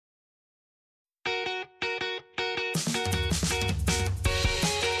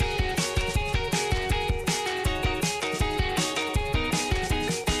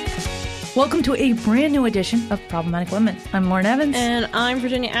Welcome to a brand new edition of Problematic Women. I'm Lauren Evans. And I'm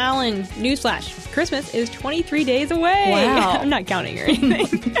Virginia Allen. Newsflash, Christmas is 23 days away. Wow. I'm not counting or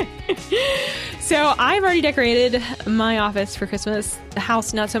anything. So I've already decorated my office for Christmas. The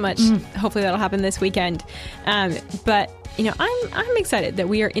house, not so much. Hopefully that'll happen this weekend. But, you know, I'm excited that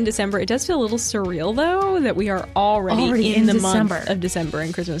we are in December. It does feel a little surreal, though, that we are already in the December. month of December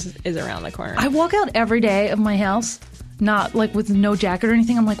and Christmas is around the corner. I walk out every day of my house, not like with no jacket or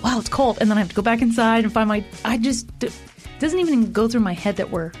anything. I'm like, wow, it's cold. And then I have to go back inside and find it doesn't even go through my head that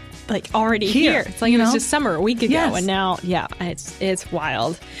we're like already here. It's like it was just summer a week ago. Yes. And now, it's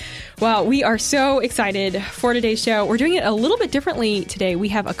wild. Well, we are so excited for today's show. We're doing it a little bit differently today. We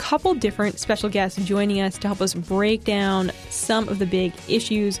have a couple different special guests joining us to help us break down some of the big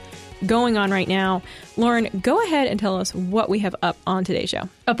issues going on right now. Lauren, go ahead and tell us what we have up on today's show.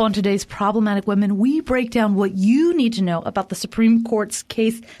 Up on today's Problematic Women, we break down what you need to know about the Supreme Court's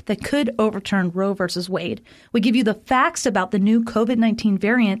case that could overturn Roe versus Wade. We give you the facts about the new COVID-19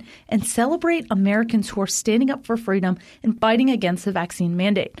 variant and celebrate Americans who are standing up for freedom and fighting against the vaccine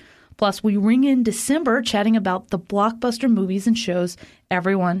mandate. Plus, we ring in December chatting about the blockbuster movies and shows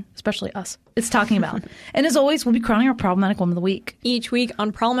everyone, especially us, is talking about. And as always, we'll be crowning our Problematic Woman of the Week. Each week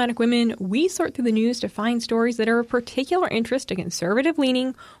on Problematic Women, we sort through the news to find stories that are of particular interest to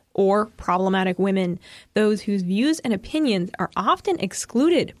conservative-leaning or problematic women, those whose views and opinions are often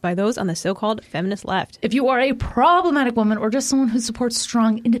excluded by those on the so-called feminist left. If you are a problematic woman or just someone who supports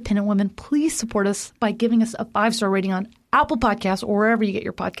strong, independent women, please support us by giving us a 5-star rating on Apple Podcasts or wherever you get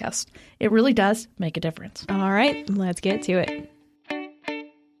your podcasts. It really does make a difference. All right, let's get to it.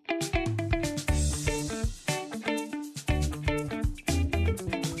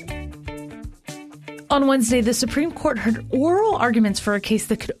 On Wednesday, the Supreme Court heard oral arguments for a case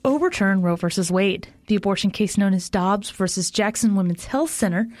that could overturn Roe v. Wade. The abortion case known as Dobbs v. Jackson Women's Health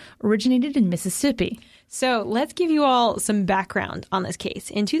Center originated in Mississippi. So let's give you all some background on this case.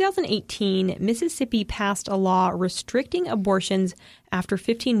 In 2018, Mississippi passed a law restricting abortions after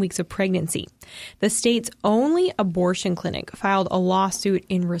 15 weeks of pregnancy. The state's only abortion clinic filed a lawsuit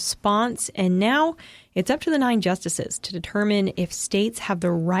in response, and now it's up to the 9 justices to determine if states have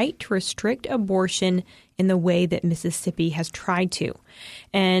the right to restrict abortion in the way that Mississippi has tried to.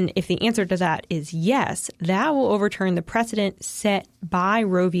 And if the answer to that is yes, that will overturn the precedent set by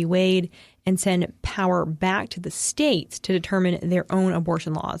Roe v. Wade and send power back to the states to determine their own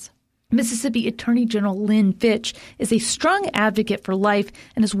abortion laws. Mississippi Attorney General Lynn Fitch is a strong advocate for life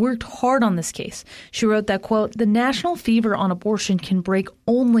and has worked hard on this case. She wrote that, quote, "The national fever on abortion can break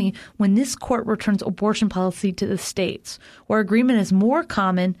only when this court returns abortion policy to the states, where agreement is more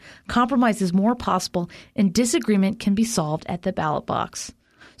common, compromise is more possible, and disagreement can be solved at the ballot box."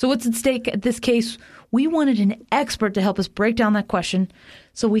 So what's at stake at this case? We wanted an expert to help us break down that question.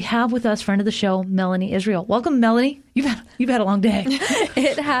 So we have with us friend of the show, Melanie Israel. Welcome, Melanie. You've had a long day.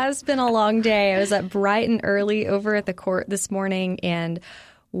 It has been a long day. I was up bright and early over at the court this morning, and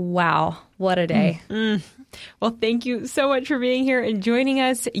wow, what a day. Well, thank you so much for being here and joining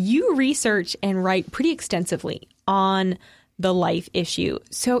us. You research and write pretty extensively on the life issue.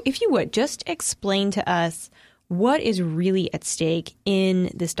 So if you would, just explain to us what is really at stake in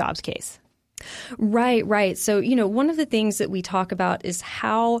this Dobbs case. Right. So, one of the things that we talk about is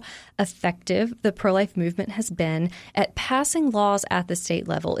how effective the pro-life movement has been at passing laws at the state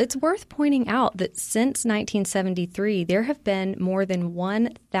level. It's worth pointing out that since 1973, there have been more than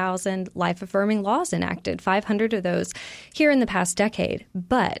 1,000 life-affirming laws enacted, 500 of those here in the past decade.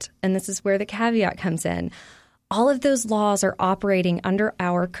 But, and this is where the caveat comes in, all of those laws are operating under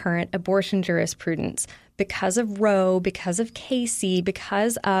our current abortion jurisprudence. Because of Roe, because of Casey,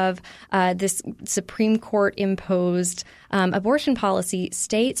 because of this Supreme Court imposed abortion policy,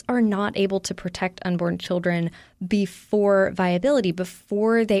 states are not able to protect unborn children before viability,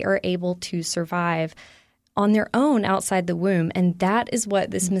 before they are able to survive on their own outside the womb. And that is what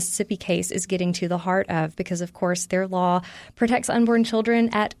this Mississippi case is getting to the heart of, because, of course, their law protects unborn children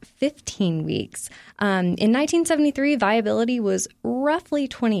at 15 weeks. In 1973, viability was roughly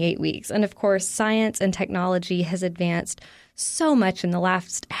 28 weeks. And, of course, science and technology has advanced so much in the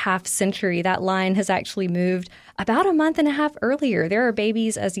last half century. That line has actually moved about a month and a half earlier. There are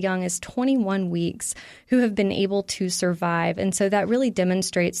babies as young as 21 weeks who have been able to survive. And so that really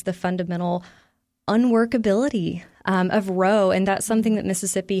demonstrates the fundamental unworkability of Roe, and that's something that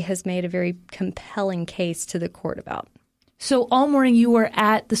Mississippi has made a very compelling case to the court about. So all morning you were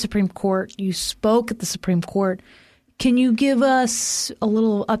at the Supreme Court. You spoke at the Supreme Court. Can you give us a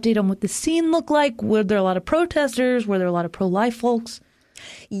little update on what the scene looked like? Were there a lot of protesters? Were there a lot of pro-life folks?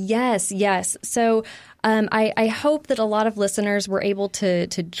 Yes. So I hope that a lot of listeners were able to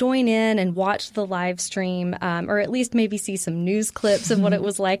join in and watch the live stream, or at least maybe see some news clips of what it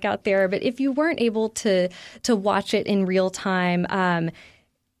was like out there. But if you weren't able to watch it in real time,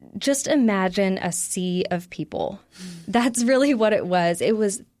 just imagine a sea of people. That's really what it was. It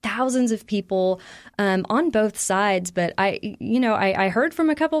was thousands of people on both sides. But I heard from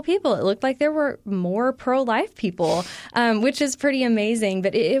a couple people, it looked like there were more pro-life people, which is pretty amazing.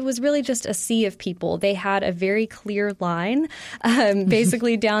 But it was really just a sea of people. They had a very clear line,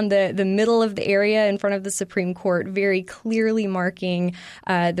 basically down the middle of the area in front of the Supreme Court, very clearly marking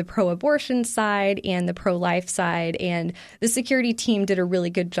the pro-abortion side and the pro-life side. And the security team did a really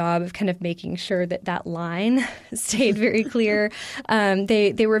good job of kind of making sure that line stayed very clear.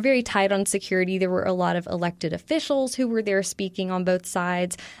 They were very tight on security. There were a lot of elected officials who were there speaking on both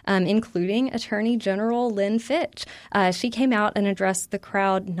sides, including Attorney General Lynn Fitch. She came out and addressed the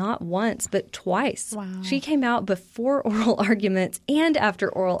crowd not once, but twice. Wow. She came out before oral arguments and after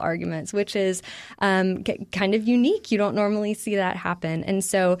oral arguments, which is kind of unique. You don't normally see that happen. And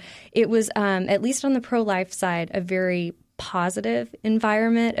so it was, at least on the pro-life side, a very positive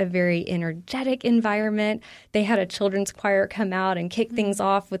environment, a very energetic environment. They had a children's choir come out and kick things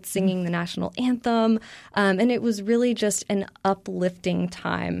off with singing the national anthem. And it was really just an uplifting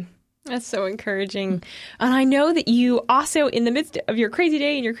time. That's so encouraging. And I know that you also, in the midst of your crazy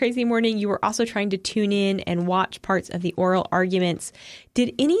day and your crazy morning, you were also trying to tune in and watch parts of the oral arguments.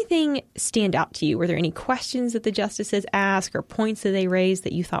 Did anything stand out to you? Were there any questions that the justices asked or points that they raised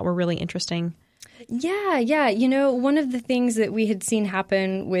that you thought were really interesting? Yeah. One of the things that we had seen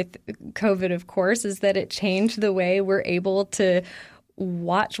happen with COVID, of course, is that it changed the way we're able to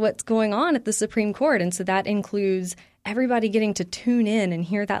watch what's going on at the Supreme Court. And so that includes everybody getting to tune in and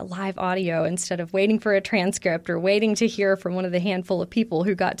hear that live audio instead of waiting for a transcript or waiting to hear from one of the handful of people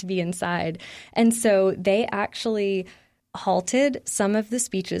who got to be inside. And so they actually halted some of the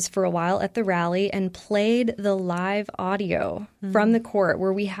speeches for a while at the rally and played the live audio from the court,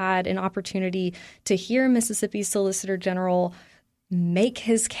 where we had an opportunity to hear Mississippi's Solicitor General make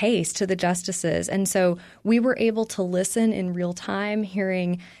his case to the justices. And so we were able to listen in real time,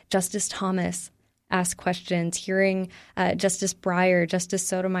 hearing Justice Thomas ask questions, hearing Justice Breyer, Justice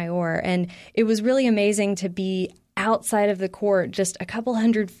Sotomayor. And it was really amazing to be outside of the court, just a couple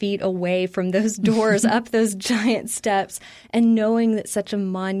 100 feet away from those doors, up those giant steps, and knowing that such a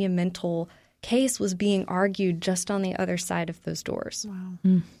monumental case was being argued just on the other side of those doors.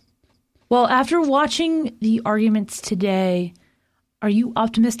 Wow. Well, after watching the arguments today, are you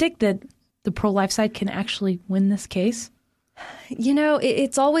optimistic that the pro-life side can actually win this case?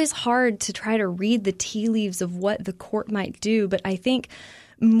 It's always hard to try to read the tea leaves of what the court might do, but I think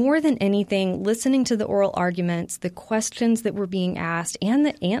more than anything, listening to the oral arguments, the questions that were being asked, and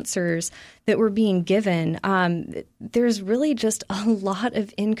the answers that were being given, there's really just a lot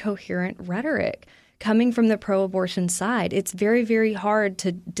of incoherent rhetoric coming from the pro-abortion side. It's very, very hard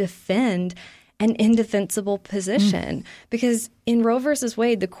to defend an indefensible position because in Roe versus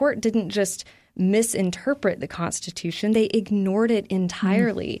Wade, the court didn't just misinterpret the Constitution. They ignored it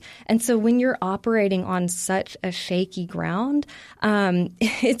entirely. And so when you're operating on such a shaky ground,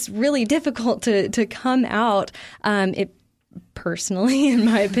 it's really difficult to come out, personally, in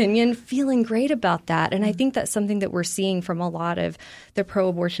my opinion, feeling great about that. And I think that's something that we're seeing from a lot of the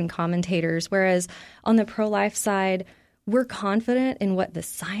pro-abortion commentators, whereas on the pro-life side, we're confident in what the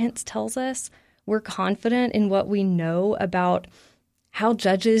science tells us. We're confident in what we know about how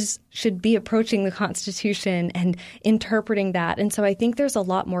judges should be approaching the Constitution and interpreting that. And so I think there's a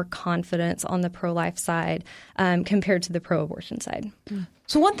lot more confidence on the pro-life side compared to the pro-abortion side.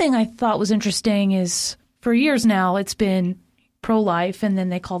 So one thing I thought was interesting is for years now it's been pro-life and then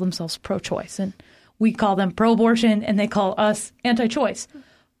they call themselves pro-choice. And we call them pro-abortion and they call us anti-choice.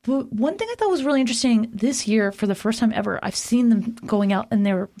 But one thing I thought was really interesting this year, for the first time ever, I've seen them going out and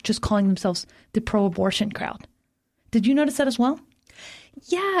they're just calling themselves the pro-abortion crowd. Did you notice that as well?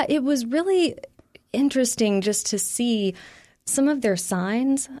 Yeah, it was really interesting just to see some of their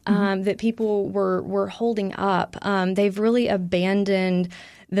signs that people were holding up. They've really abandoned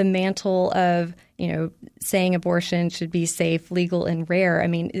the mantle of, saying abortion should be safe, legal, and rare. I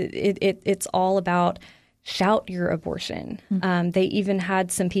mean, it's all about shout your abortion. They even had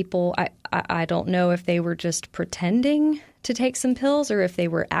some people, I don't know if they were just pretending to take some pills or if they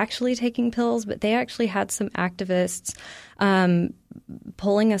were actually taking pills, but they actually had some activists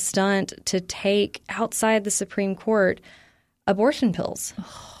pulling a stunt to take outside the Supreme Court abortion pills.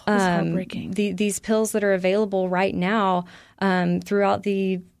 heartbreaking. These pills that are available right now throughout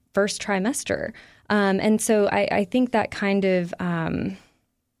the first trimester. And so I think that kind of,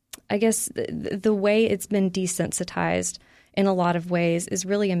 I guess, the way it's been desensitized in a lot of ways is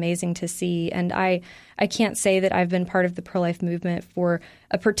really amazing to see. And I can't say that I've been part of the pro-life movement for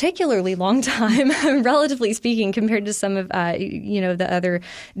a particularly long time, relatively speaking, compared to some of the other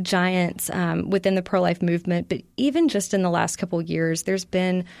giants within the pro-life movement. But even just in the last couple of years, there's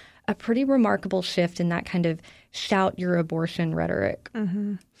been a pretty remarkable shift in that kind of shout your abortion rhetoric.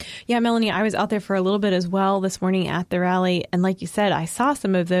 Mm-hmm. Yeah, Melanie, I was out there for a little bit as well this morning at the rally. And like you said, I saw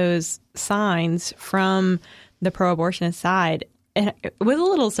some of those signs from the pro-abortionist side. And it was a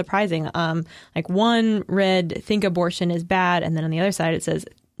little surprising. Like one read, think abortion is bad. And then on the other side, it says,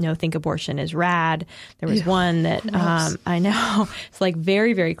 no, think abortion is rad. There was one that I know it's like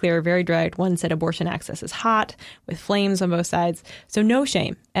very, very clear, very direct. One said abortion access is hot with flames on both sides. So no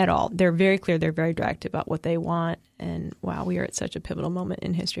shame at all. They're very clear. They're very direct about what they want. And wow, we are at such a pivotal moment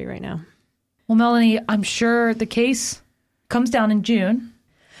in history right now. Well, Melanie, I'm sure the case comes down in June.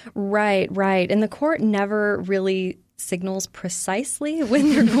 Right. And the court never really signals precisely when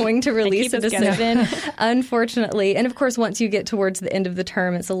they're going to release a decision, unfortunately. And of course, once you get towards the end of the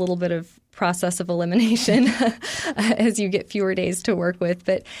term, it's a little bit of process of elimination as you get fewer days to work with.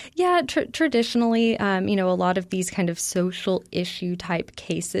 But yeah, traditionally, a lot of these kind of social issue type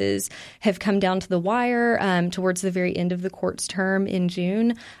cases have come down to the wire towards the very end of the court's term in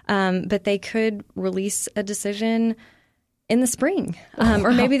June. But they could release a decision in the spring,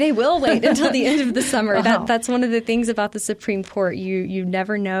 or maybe they will wait until the end of the summer. Wow. That's one of the things about the Supreme Court. You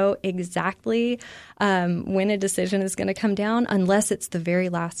never know exactly when a decision is going to come down unless it's the very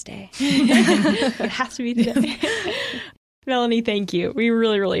last day. It has to be today. Melanie, thank you. We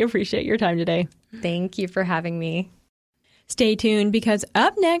really, really appreciate your time today. Thank you for having me. Stay tuned because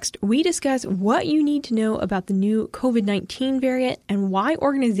up next, we discuss what you need to know about the new COVID-19 variant and why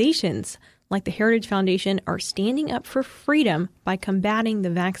organizations like the Heritage Foundation are standing up for freedom by combating the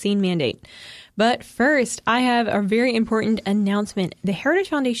vaccine mandate. But first, I have a very important announcement. The Heritage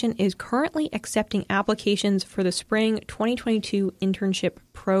Foundation is currently accepting applications for the spring 2022 internship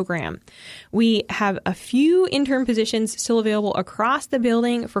program. We have a few intern positions still available across the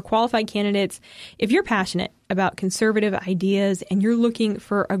building for qualified candidates. If you're passionate about conservative ideas and you're looking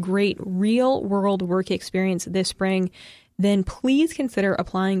for a great real-world work experience this spring, then please consider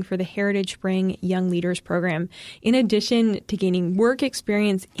applying for the Heritage Spring Young Leaders Program. In addition to gaining work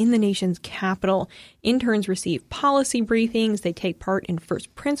experience in the nation's capital, interns receive policy briefings, they take part in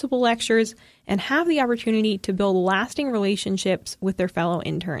first principle lectures, and have the opportunity to build lasting relationships with their fellow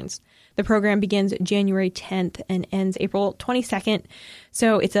interns. The program begins January 10th and ends April 22nd.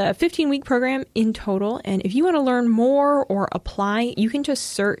 So it's a 15-week program in total. And if you want to learn more or apply, you can just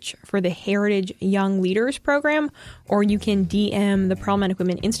search for the Heritage Young Leaders Program, or you can DM the Problematic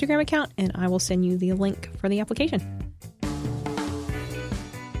Women Instagram account, and I will send you the link for the application.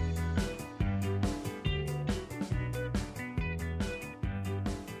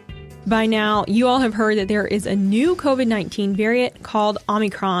 By now, you all have heard that there is a new COVID-19 variant called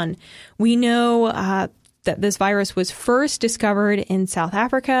Omicron. We know that this virus was first discovered in South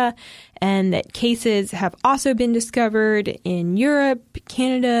Africa and that cases have also been discovered in Europe,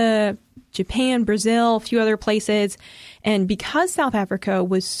 Canada, Japan, Brazil, a few other places. And because South Africa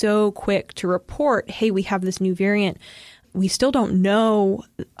was so quick to report, hey, we have this new variant, we still don't know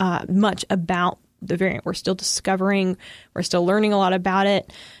much about the variant. We're still discovering, we're still learning a lot about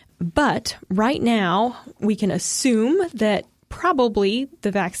it. But right now, we can assume that probably the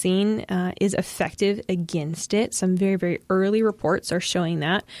vaccine is effective against it. Some very, very early reports are showing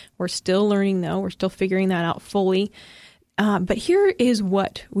that. We're still learning, though. We're still figuring that out fully. But here is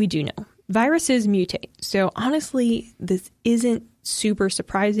what we do know. Viruses mutate. So honestly, this isn't super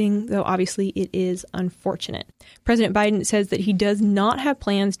surprising, though obviously it is unfortunate. President Biden says that he does not have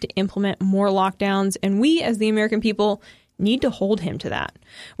plans to implement more lockdowns, and we as the American people need to hold him to that.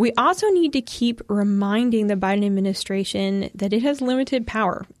 We also need to keep reminding the Biden administration that it has limited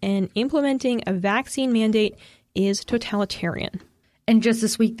power, and implementing a vaccine mandate is totalitarian. And just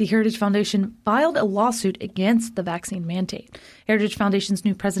this week, the Heritage Foundation filed a lawsuit against the vaccine mandate. Heritage Foundation's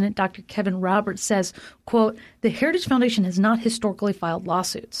new president, Dr. Kevin Roberts, says, quote, "The Heritage Foundation has not historically filed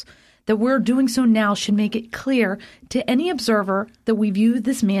lawsuits. That we're doing so now should make it clear to any observer that we view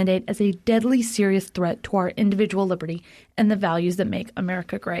this mandate as a deadly serious threat to our individual liberty and the values that make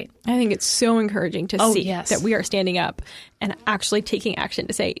America great." I think it's so encouraging to see that we are standing up and actually taking action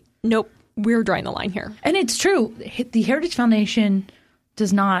to say, nope, we're drawing the line here. And it's true. The Heritage Foundation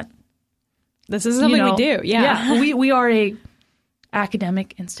does not. This is something we do. Yeah. We are a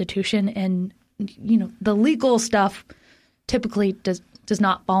academic institution, and the legal stuff typically does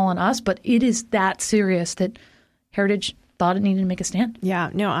not fall on us, but it is that serious that Heritage thought it needed to make a stand. Yeah,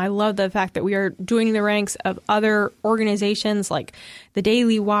 no, I love the fact that we are joining the ranks of other organizations like the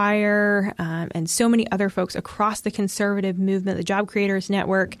Daily Wire and so many other folks across the conservative movement, the Job Creators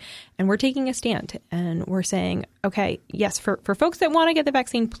Network, and we're taking a stand and we're saying, okay, yes, for folks that want to get the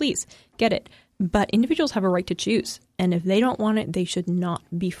vaccine, please get it. But individuals have a right to choose. And if they don't want it, they should not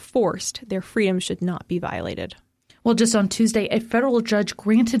be forced. Their freedom should not be violated. Well, just on Tuesday, a federal judge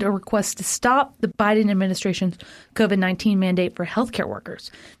granted a request to stop the Biden administration's COVID-19 mandate for healthcare workers.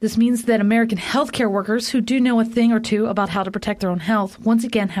 This means that American healthcare workers who do know a thing or two about how to protect their own health once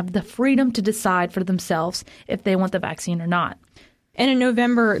again have the freedom to decide for themselves if they want the vaccine or not. And in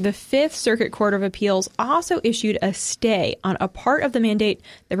November, the Fifth Circuit Court of Appeals also issued a stay on a part of the mandate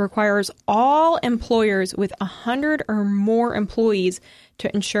that requires all employers with 100 or more employees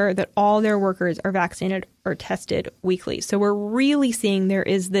to ensure that all their workers are vaccinated or tested weekly. So we're really seeing there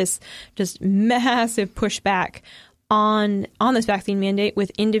is this just massive pushback on this vaccine mandate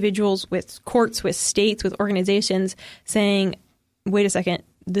with individuals, with courts, with states, with organizations saying, wait a second,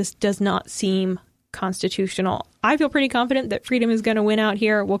 this does not seem constitutional. I feel pretty confident that freedom is going to win out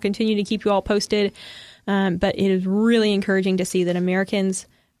here. We'll continue to keep you all posted. But it is really encouraging to see that Americans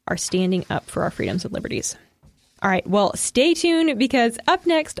are standing up for our freedoms and liberties. All right, well, stay tuned because up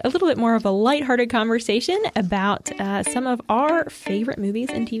next, a little bit more of a lighthearted conversation about some of our favorite movies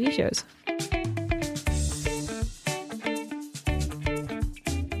and TV shows.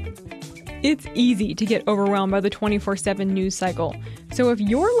 It's easy to get overwhelmed by the 24/7 news cycle. So if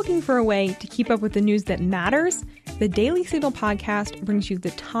you're looking for a way to keep up with the news that matters, the Daily Signal podcast brings you the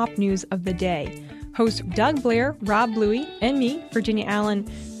top news of the day. Hosts Doug Blair, Rob Bluey, and me, Virginia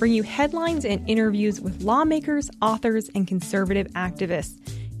Allen, bring you headlines and interviews with lawmakers, authors, and conservative activists.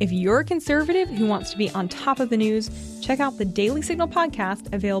 If you're a conservative who wants to be on top of the news, check out the Daily Signal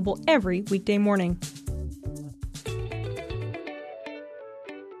podcast, available every weekday morning.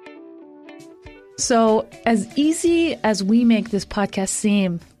 So as easy as we make this podcast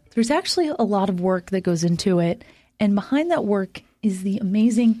seem, there's actually a lot of work that goes into it. And behind that work is the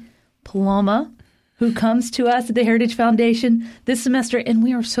amazing Paloma, who comes to us at the Heritage Foundation this semester. And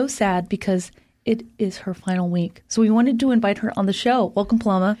we are so sad because it is her final week. So we wanted to invite her on the show. Welcome,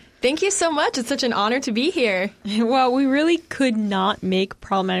 Paloma. Thank you so much. It's such an honor to be here. Well, we really could not make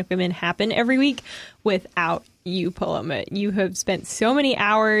Problematic Women happen every week without you, Paloma. You have spent so many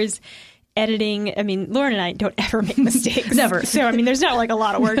hours editing. I mean, Lauren and I don't ever make mistakes. Never. So, I mean, there's not like a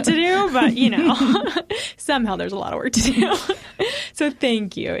lot of work to do, but, somehow there's a lot of work to do. So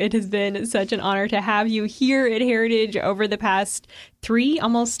thank you. It has been such an honor to have you here at Heritage over the past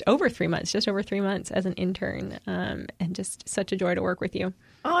just over 3 months as an intern, and just such a joy to work with you.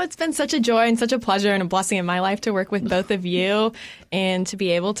 Oh, it's been such a joy and such a pleasure and a blessing in my life to work with both of you and to be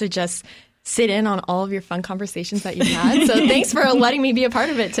able to just sit in on all of your fun conversations that you've had. So thanks for letting me be a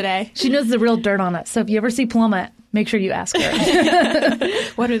part of it today. She knows the real dirt on us. So if you ever see Paloma, make sure you ask her.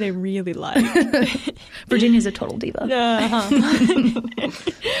 What are they really like? Virginia's a total diva.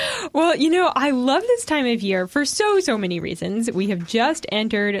 Well, I love this time of year for so many reasons. We have just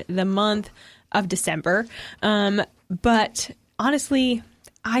entered the month of December. But honestly,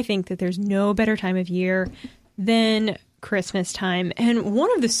 I think that there's no better time of year than Christmas time. And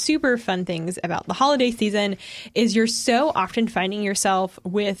one of the super fun things about the holiday season is you're so often finding yourself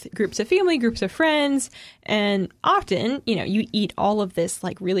with groups of family, groups of friends, and often, you eat all of this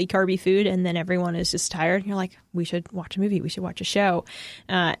like really carby food and then everyone is just tired. And you're like, we should watch a movie. We should watch a show.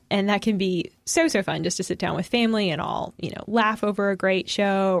 And that can be so fun just to sit down with family and all, laugh over a great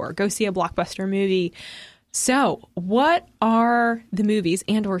show or go see a blockbuster movie. So what are the movies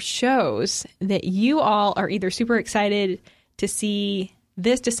and or shows that you all are either super excited to see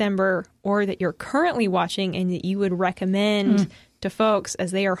this December or that you're currently watching and that you would recommend to folks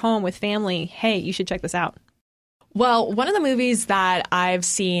as they are home with family? Hey, you should check this out. Well, one of the movies that I've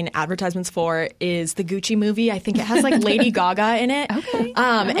seen advertisements for is the Gucci movie. I think it has like Lady Gaga in it. Okay.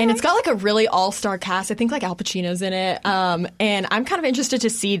 And it's got like a really all-star cast. I think like Al Pacino's in it. And I'm kind of interested to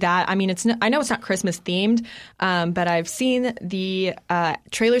see that. I mean, I know it's not Christmas themed, but I've seen the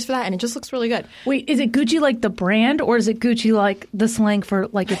trailers for that and it just looks really good. Wait, is it Gucci like the brand or is it Gucci like the slang for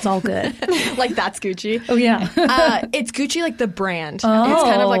like it's all good? Like that's Gucci. Oh, yeah. It's Gucci like the brand. Oh. It's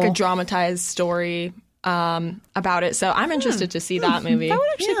kind of like a dramatized story about it. So I'm interested to see that movie. That would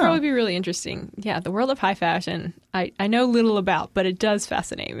actually probably be really interesting. Yeah, the world of high fashion, I know little about, but it does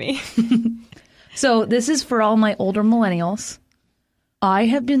fascinate me. So this is for all my older millennials. I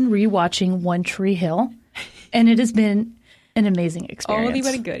have been rewatching One Tree Hill, and it has been an amazing experience. Oldie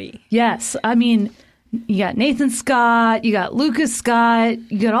but a goodie. Yes. I mean, you got Nathan Scott, you got Lucas Scott,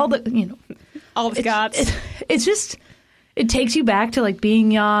 you got all the, all the Scotts. It's just, it takes you back to like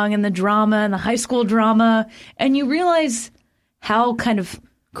being young and the drama and the high school drama. And you realize how kind of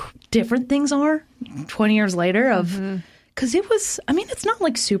different things are 20 years later of, because it was, I mean, it's not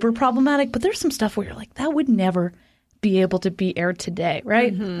like super problematic, but there's some stuff where you're like, that would never be able to be aired today,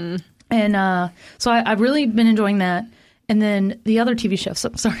 right? And so I've really been enjoying that. And then the other TV shows,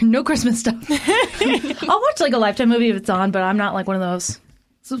 so, sorry, no Christmas stuff. I'll watch like a Lifetime movie if it's on, but I'm not like one of those,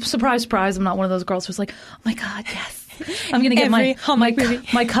 surprise, surprise, I'm not one of those girls who's like, oh my God, yes. I'm going to get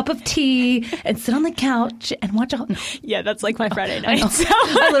my cup of tea and sit on the couch and watch no. Yeah, that's like my Friday night.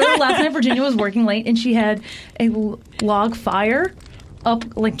 I literally, last night Virginia was working late and she had a log fire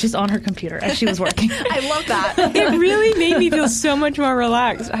up like just on her computer as she was working. I love that. It really made me feel so much more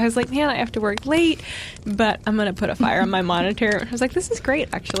relaxed. I was like, man, I have to work late, but I'm going to put a fire on my monitor. I was like, this is great,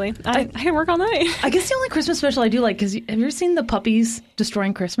 actually. I can work all night. I guess the only Christmas special I do like, because have you ever seen the Puppies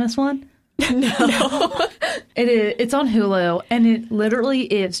Destroying Christmas one? No. It's on Hulu, and it literally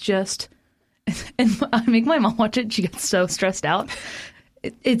is just, and I make my mom watch it, she gets so stressed out.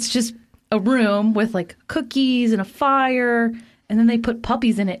 It's just a room with like cookies and a fire, and then they put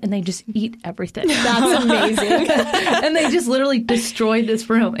puppies in it and they just eat everything. That's amazing. And they just literally destroy this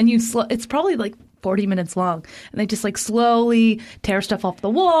room. And it's probably like 40 minutes long. And they just like slowly tear stuff off the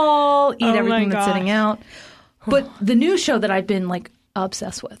wall, eat everything that's sitting out. But the new show that I've been like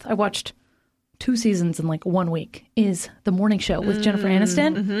obsessed with, I watched 2 seasons in like 1 week, is The Morning Show with Jennifer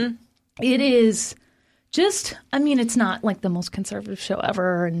Aniston. It is just, I mean, it's not like the most conservative show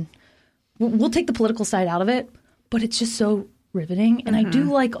ever. And we'll take the political side out of it, but it's just so riveting. And I do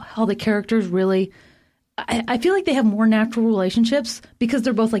like how the characters really, I feel like they have more natural relationships because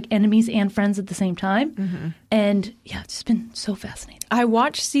they're both like enemies and friends at the same time. And yeah, it's just been so fascinating. I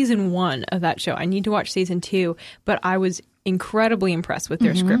watched season 1 of that show. I need to watch season 2, but I was incredibly impressed with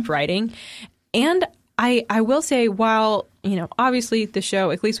their script writing. And I will say, while, obviously the show,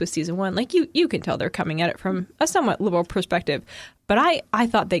 at least with season 1, like you can tell they're coming at it from a somewhat liberal perspective. But I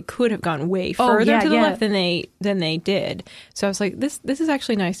thought they could have gone way further to the left than they did. So I was like, this is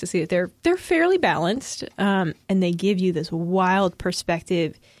actually nice to see that they're fairly balanced, and they give you this wild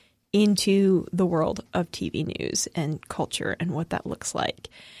perspective into the world of TV news and culture and what that looks like.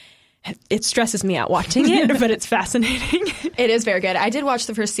 It stresses me out watching it, but it's fascinating. It is very good. I did watch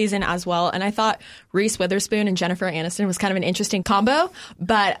the first season as well, and I thought Reese Witherspoon and Jennifer Aniston was kind of an interesting combo,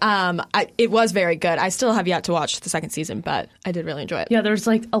 but it was very good. I still have yet to watch the second season, but I did really enjoy it. Yeah, there's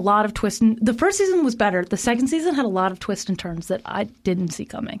like a lot of twists. The first season was better. The second season had a lot of twists and turns that I didn't see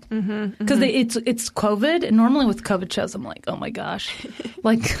coming. Because it's COVID, and normally with COVID shows, I'm like, oh my gosh.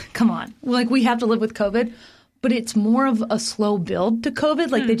 Like, come on. Like, we have to live with COVID. But it's more of a slow build to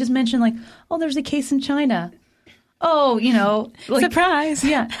COVID. Like, they just mentioned, like, oh, there's a case in China. Oh, like, surprise.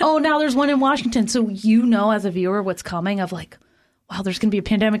 Yeah. Oh, now there's one in Washington. So as a viewer what's coming of like, wow, there's going to be a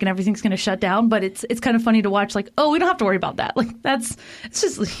pandemic and everything's going to shut down. But it's kind of funny to watch, like, oh, we don't have to worry about that. Like, it's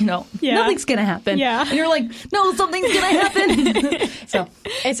just, nothing's going to happen. Yeah. And you're like, no, something's going to happen. So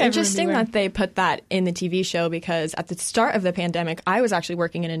it's interesting that they put that in the TV show, because at the start of the pandemic, I was actually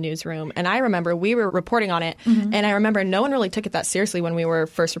working in a newsroom, and I remember we were reporting on it, and I remember no one really took it that seriously when we were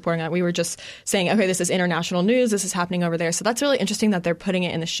first reporting on it. We were just saying, okay, this is international news, this is happening over there. So that's really interesting that they're putting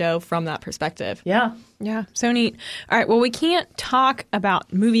it in the show from that perspective. Yeah. Yeah, so neat. All right, well, we can't talk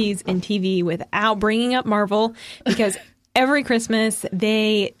about movies and TV without bringing up Marvel, because every Christmas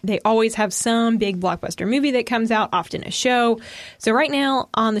they always have some big blockbuster movie that comes out, often a show. So right now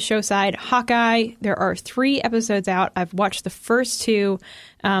on the show side, Hawkeye, there are 3 episodes out. I've watched the first 2.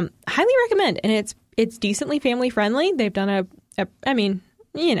 Highly recommend, and it's decently family friendly. They've done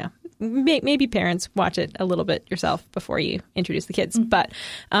maybe parents watch it a little bit yourself before you introduce the kids, but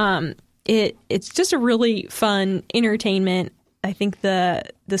it's just a really fun entertainment. I think the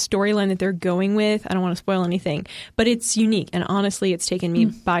storyline that they're going with, I don't want to spoil anything, but it's unique. And honestly, it's taken me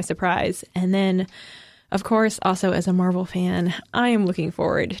by surprise. And then, of course, also as a Marvel fan, I am looking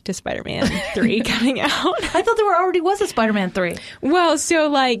forward to Spider-Man 3 coming out. I thought there already was a Spider-Man 3. Well, so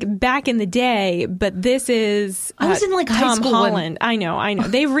like back in the day, but this is I was in like high Tom school Holland. I know.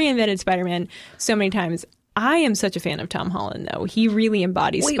 They've reinvented Spider-Man so many times. I am such a fan of Tom Holland, though. He really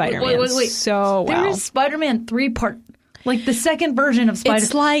embodies Spider-Man so well. There is Spider-Man 3 part, like the second version of Spider-Man.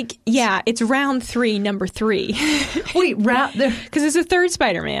 It's like, yeah, it's round 3, number 3. Wait, because it's a third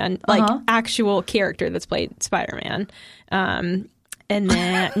Spider-Man, like actual character that's played Spider-Man. And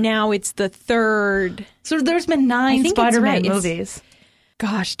then now it's the third. So there's been 9 Spider-Man movies.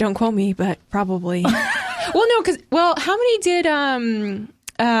 Gosh, don't quote me, but probably. Well, no, because how many did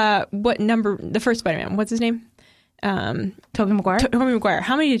what number? The first Spider-Man. What's his name? Tobey Maguire. Tobey Maguire.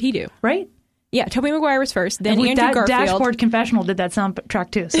 How many did he do? Right. Yeah, Tobey Maguire was first. Then Andrew Garfield. Dashboard Confessional did that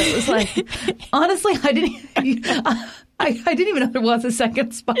soundtrack too. So it was like, honestly, I didn't even know there was a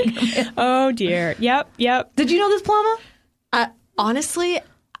second Spider-Man. Oh dear. Yep. Did you know this, Paloma? Honestly,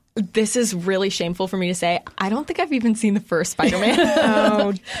 this is really shameful for me to say. I don't think I've even seen the first Spider-Man.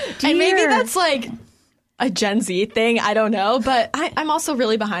 Oh dear. And maybe that's like a Gen Z thing. I don't know. But I'm also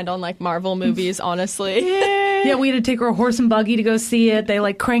really behind on like Marvel movies, honestly. Yeah, we had to take her horse and buggy to go see it. They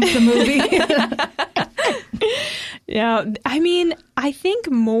like cranked the movie. Yeah, I mean, I think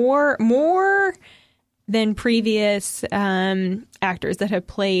more than previous actors that have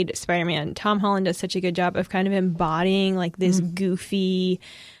played Spider-Man, Tom Holland does such a good job of kind of embodying like this goofy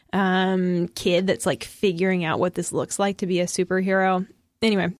kid that's like figuring out what this looks like to be a superhero.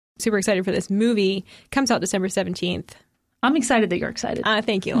 Anyway, super excited for this movie. Comes out December 17th. I'm excited that you're excited.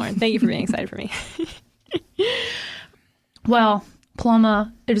 Thank you, Lauren. Thank you for being excited for me. Well,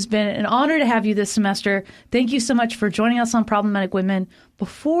 Paloma, it has been an honor to have you this semester. Thank you so much for joining us on Problematic Women.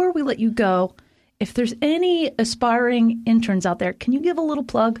 Before we let you go, if there's any aspiring interns out there, can you give a little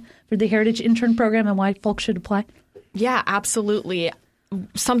plug for the Heritage Intern Program and why folks should apply? Yeah, absolutely.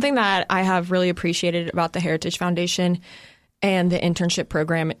 Something that I have really appreciated about the Heritage Foundation and the internship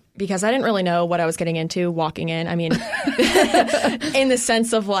program, because I didn't really know what I was getting into walking in. I mean, in the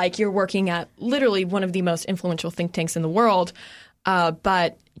sense of like you're working at literally one of the most influential think tanks in the world,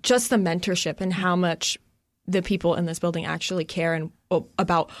 but just the mentorship and how much the people in this building actually care and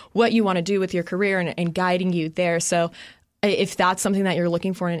about what you want to do with your career and guiding you there. So if that's something that you're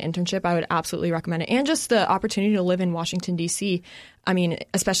looking for in an internship, I would absolutely recommend it. And just the opportunity to live in Washington, D.C. I mean,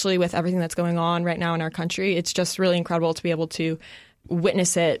 especially with everything that's going on right now in our country, it's just really incredible to be able to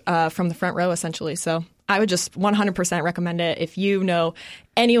witness it from the front row, essentially. So I would just 100% recommend it. If you know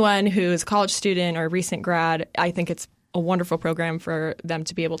anyone who's a college student or a recent grad, I think it's a wonderful program for them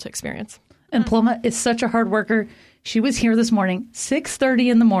to be able to experience. And Paloma is such a hard worker. She was here this morning,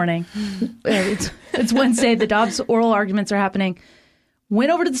 6:30 in the morning. It's Wednesday. The Dobbs oral arguments are happening.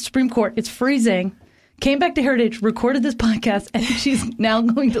 Went over to the Supreme Court. It's freezing. Came back to Heritage, recorded this podcast, and she's now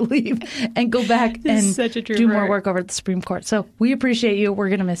going to leave and go back and do more work over at the Supreme Court. So we appreciate you. We're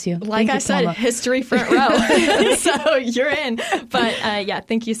going to miss you. Like I said, Paloma. History front row. So you're in. But yeah,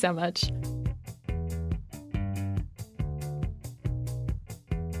 thank you so much.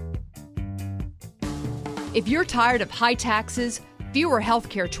 If you're tired of high taxes, fewer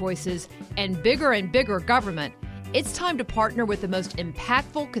healthcare choices, and bigger government, it's time to partner with the most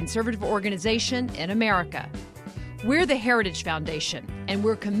impactful conservative organization in America. We're the Heritage Foundation, and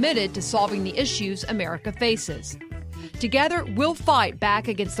we're committed to solving the issues America faces. Together, we'll fight back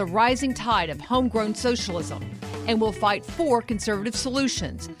against the rising tide of homegrown socialism, and we'll fight for conservative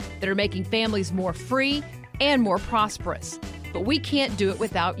solutions that are making families more free and more prosperous. But we can't do it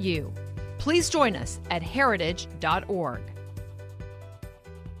without you. Please join us at heritage.org.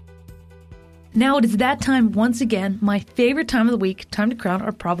 Now it is that time once again, my favorite time of the week, time to crown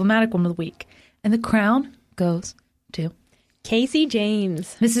our Problematic Woman of the Week. And the crown goes to Casey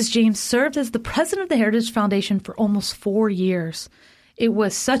James. Mrs. James served as the president of the Heritage Foundation for almost 4 years. It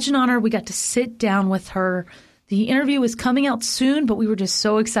was such an honor. We got to sit down with her. The interview is coming out soon, but we were just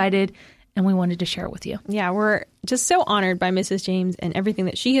so excited and we wanted to share it with you. Yeah, we're just so honored by Mrs. James and everything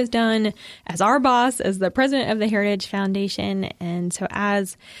that she has done as our boss, as the president of the Heritage Foundation. And so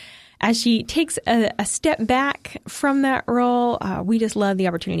as she takes a step back from that role, we just love the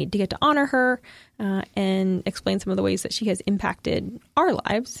opportunity to get to honor her and explain some of the ways that she has impacted our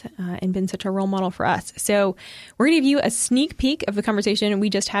lives and been such a role model for us. So we're going to give you a sneak peek of the conversation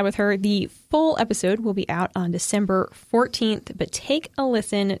we just had with her. The full episode will be out on December 14th, but take a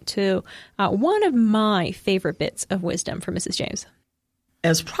listen to one of my favorite bits of wisdom from Mrs. James.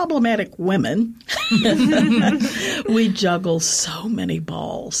 As problematic women, we juggle so many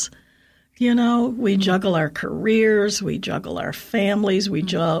balls. You know, we juggle our careers, we juggle our families, we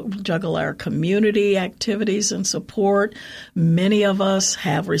juggle our community activities and support. Many of us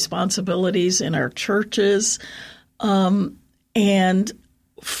have responsibilities in our churches. And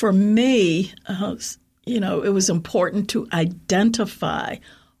for me, it was important to identify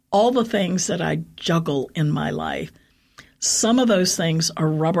all the things that I juggle in my life. Some of those things are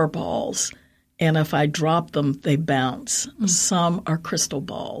rubber balls, and if I drop them, they bounce. Some are crystal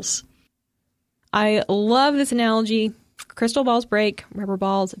balls. I love this analogy. Crystal balls break, rubber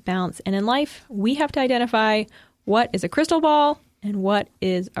balls bounce. And in life, we have to identify what is a crystal ball and what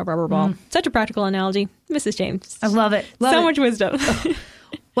is a rubber ball. Such a practical analogy. Mrs. James. I love it. So much wisdom.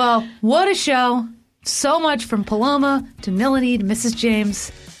 Well, what a show. So much from Paloma to Melanie to Mrs.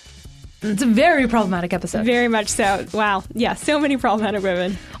 James. It's a very problematic episode. Very much so. Wow. Yeah, so many problematic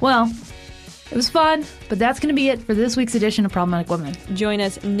women. Well, it was fun, but that's going to be it for this week's edition of Problematic Women. Join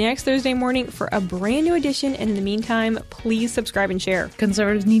us next Thursday morning for a brand new edition. And in the meantime, please subscribe and share.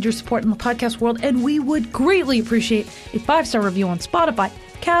 Conservatives need your support in the podcast world, and we would greatly appreciate a 5-star review on Spotify,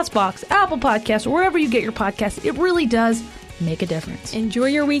 CastBox, Apple Podcasts, or wherever you get your podcasts. It really does make a difference. Enjoy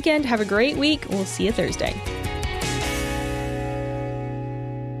your weekend. Have a great week. We'll see you Thursday.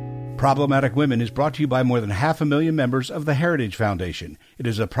 Problematic Women is brought to you by more than 500,000 members of the Heritage Foundation. It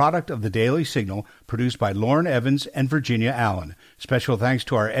is a product of the Daily Signal, produced by Lauren Evans and Virginia Allen. Special thanks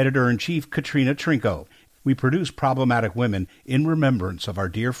to our editor-in-chief, Katrina Trinko. We produce Problematic Women in remembrance of our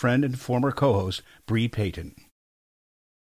dear friend and former co-host, Bree Payton.